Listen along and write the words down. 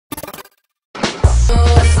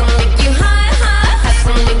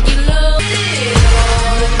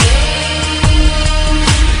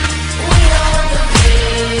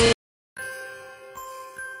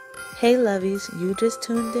Hey lovies, you just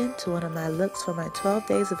tuned in to one of my looks for my 12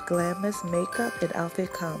 days of Glammas makeup and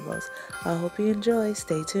outfit combos. I hope you enjoy.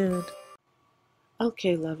 Stay tuned.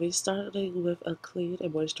 Okay lovies, starting with a clean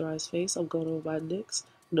and moisturized face, I'm going over my NYX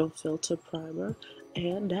No Filter Primer.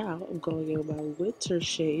 And now I'm going in my winter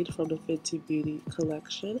shade from the Fenty Beauty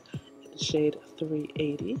collection in shade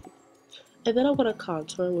 380. And then I'm going to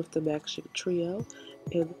contour with the MAC Chic Trio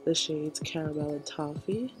in the shades Caramel and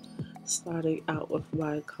Toffee. Starting out with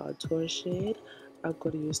my contour shade, I'm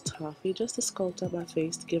going to use Toffee just to sculpt out my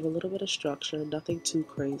face to give a little bit of structure, nothing too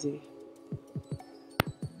crazy.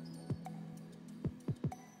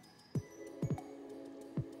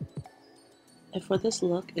 And for this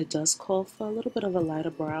look, it does call for a little bit of a lighter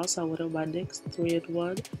brow, so I went on my NYX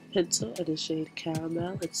 3-in-1 pencil in the shade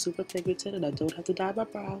Caramel. It's super pigmented and I don't have to dye my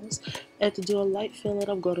brows. And to do a light fill-in,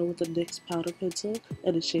 I'm going on with the NYX powder pencil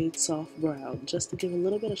in the shade Soft Brown, just to give a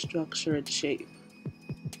little bit of structure and shape.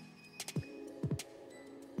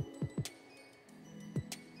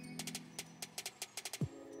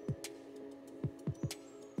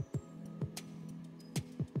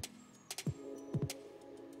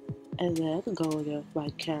 And then going in with my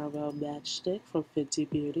Caramel Matchstick from Fenty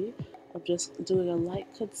Beauty, I'm just doing a light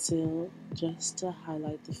conceal just to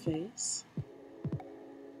highlight the face.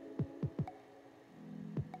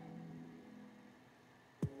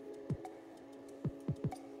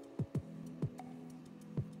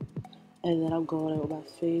 And then I'm going in with my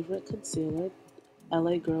favorite concealer,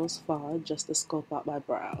 LA Girls Fawn, just to scope out my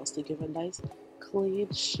brows to give a nice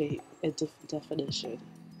clean shape and definition.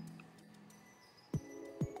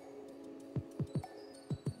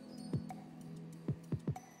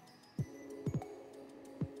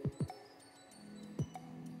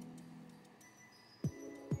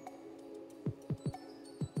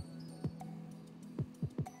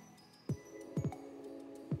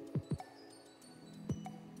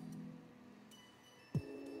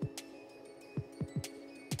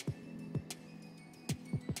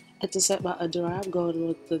 And to set my under eye, I'm going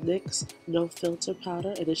with the NYX No Filter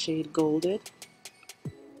Powder in the shade Golden.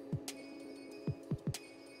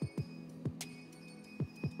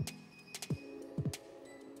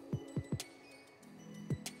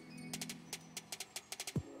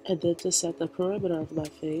 And then to set the perimeter of my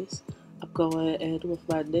face, I'm going in with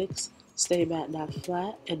my NYX Stay Matte Not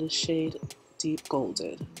Flat in the shade Deep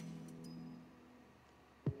Golden.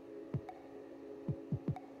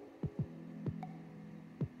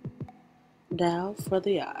 Now for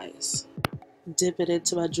the eyes. Dip it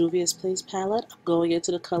into my Juvia's Place palette. I'm going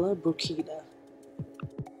into the color Burkina.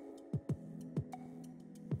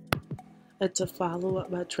 And to follow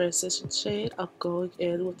up my transition shade, I'm going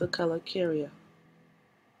in with the color Carrier.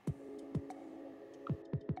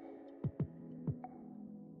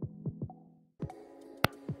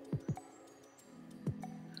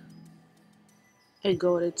 And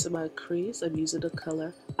going into my crease, I'm using the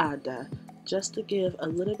color Ada, just to give a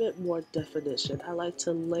little bit more definition. I like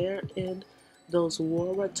to layer in those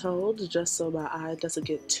warmer tones just so my eye doesn't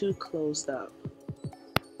get too closed up.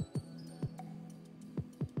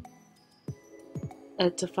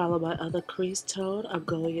 And to follow my other crease tone, I'm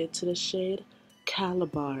going into the shade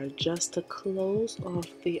Calabar, just to close off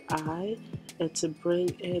the eye and to bring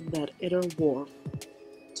in that inner warmth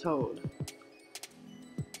tone.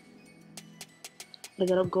 And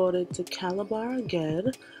then I'm going into Calabar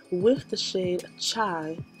again with the shade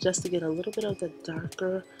Chai, just to get a little bit of the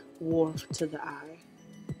darker warmth to the eye.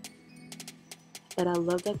 And I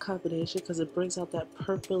love that combination because it brings out that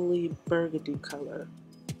purpley burgundy color.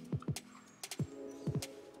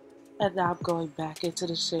 And now I'm going back into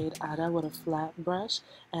the shade Ada with a flat brush,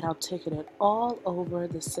 and I'm taking it all over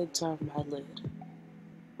the center of my lid.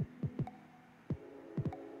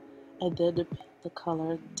 And then the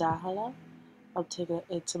color Dahala, I'm taking it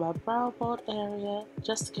into my brow bone area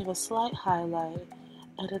just to give a slight highlight.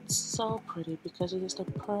 And it's so pretty because it's just a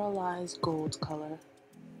pearlized gold color.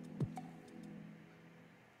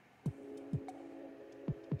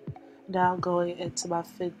 Now going into my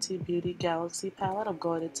Fenty Beauty Galaxy palette, I'm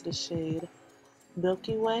going into the shade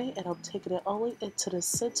Milky Way, and I'm taking it only into the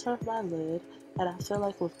center of my lid. And I feel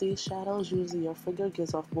like with these shadows, usually your finger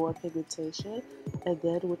gives off more pigmentation. And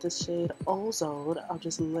then with the shade Ozone, I'm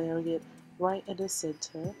just layering it right in the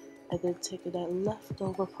center. And then taking that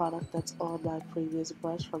leftover product that's on my previous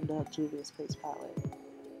brush from the Juvia's Place palette.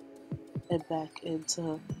 And back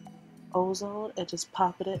into Ozone and just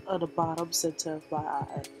popping it on the bottom center of my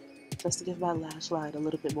eye, just to give my lash line a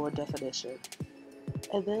little bit more definition.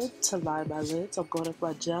 And then to line my lids, I'm going with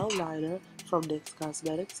my gel liner from NYX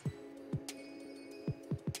Cosmetics,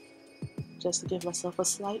 just to give myself a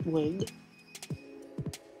slight wing.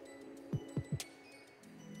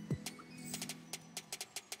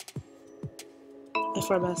 And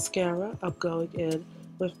for mascara, I'm going in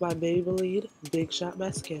with my Maybelline Big Shot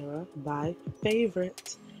Mascara, my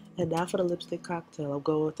favorite. And now for the lipstick cocktail, I'm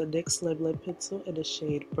going with the NYX Slim Lip Pencil in the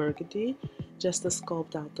shade Burgundy, just to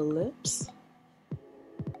sculpt out the lips.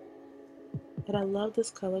 And I love this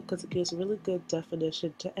color because it gives really good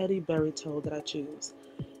definition to any berry tone that I choose.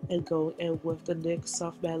 And go in with the NYX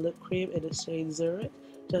Soft Matte Lip Cream in the shade Zurich,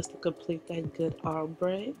 just to complete that good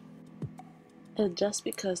ombre. And just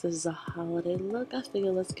because this is a holiday look, I figure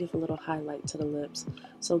let's give a little highlight to the lips.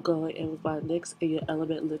 So going in with my NYX In Your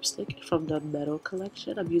Element lipstick from the Meadow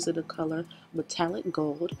collection. I'm using the color Metallic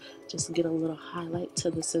Gold just to get a little highlight to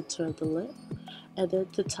the center of the lip. And then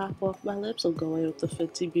to top off my lips, I'm going with the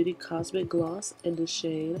Fenty Beauty Cosmic Gloss in the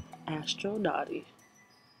shade Astro Naughty.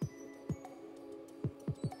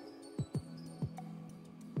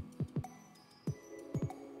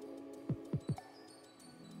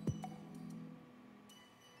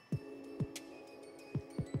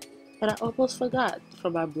 And I almost forgot, for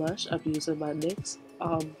my blush, I'm using my NYX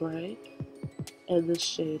Ombre in the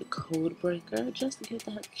shade Codebreaker, just to get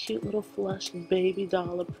that cute little flushed baby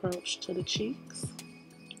doll approach to the cheeks.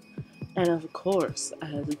 And of course, I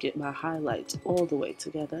had to get my highlights all the way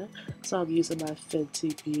together, so I'm using my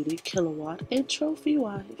Fenty Beauty Kilowatt and Trophy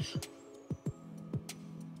Wife.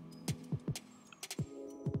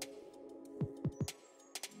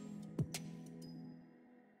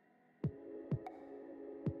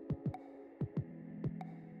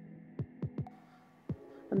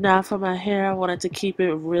 Now for my hair, I wanted to keep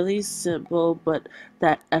it really simple, but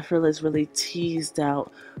that effortless, really teased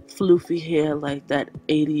out, floofy hair like that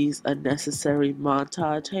 80s unnecessary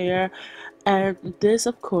montage hair. And this,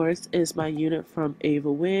 of course, is my unit from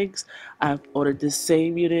Ava Wigs. I've ordered the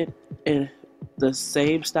same unit in the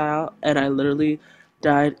same style, and I literally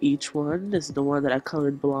dyed each one. This is the one that I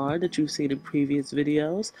colored blonde that you've seen in previous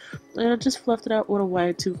videos. And I just fluffed it out with a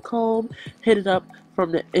wide tooth comb, hit it up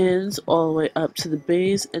from the ends all the way up to the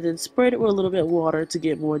base, and then sprayed it with a little bit of water to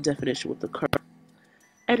get more definition with the curl.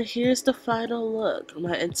 And here's the final look.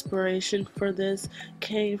 My inspiration for this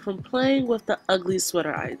came from playing with the ugly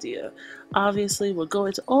sweater idea. Obviously, we're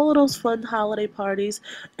going to all of those fun holiday parties,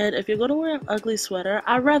 and if you're going to wear an ugly sweater,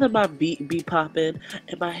 I'd rather my beat be popping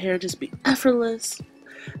and my hair just be effortless.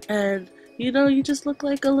 And, you know, you just look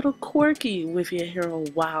like a little quirky with your hair all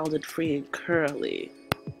wild and free and curly.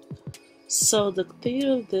 So the theme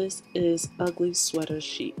of this is ugly sweater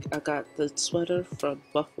chic. I got the sweater from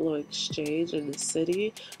Buffalo Exchange in the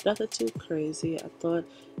city. Nothing too crazy. I thought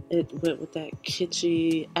it went with that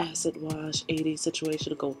kitschy acid wash 80s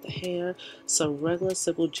situation to go with the hair. Some regular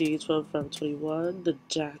simple jeans from Forever 21. The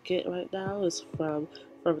jacket right now is from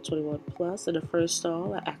Forever 21 Plus. And the first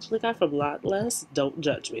stall I actually got from Lot Less. Don't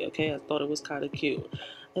judge me, okay? I thought it was kind of cute.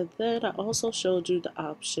 And then I also showed you the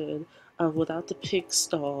option of without the pink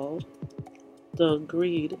stall, the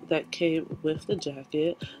green that came with the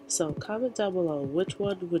jacket. So comment down below, which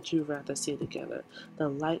one would you rather see together, the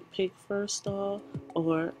light pink first stall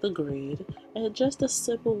or the green? And just a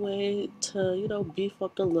simple way to, you know, beef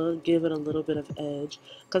up the look, give it a little bit of edge,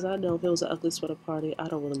 because I know if it was an ugly sweater party, I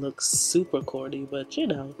don't want to look super corny, but you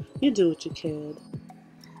know, you do what you can.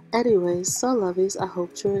 Anyways, so lovies, I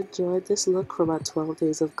hope you enjoyed this look from our 12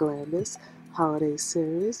 Days of Glammas holiday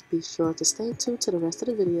series. Be sure to stay tuned to the rest of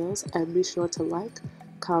the videos, and be sure to like,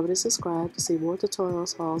 comment, and subscribe to see more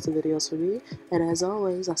tutorials, hauls, and videos from me. And as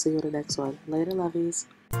always, I'll see you in the next one. Later, lovies.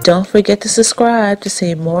 Don't forget to subscribe to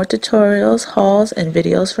see more tutorials, hauls, and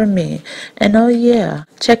videos from me. And oh yeah,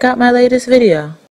 check out my latest video.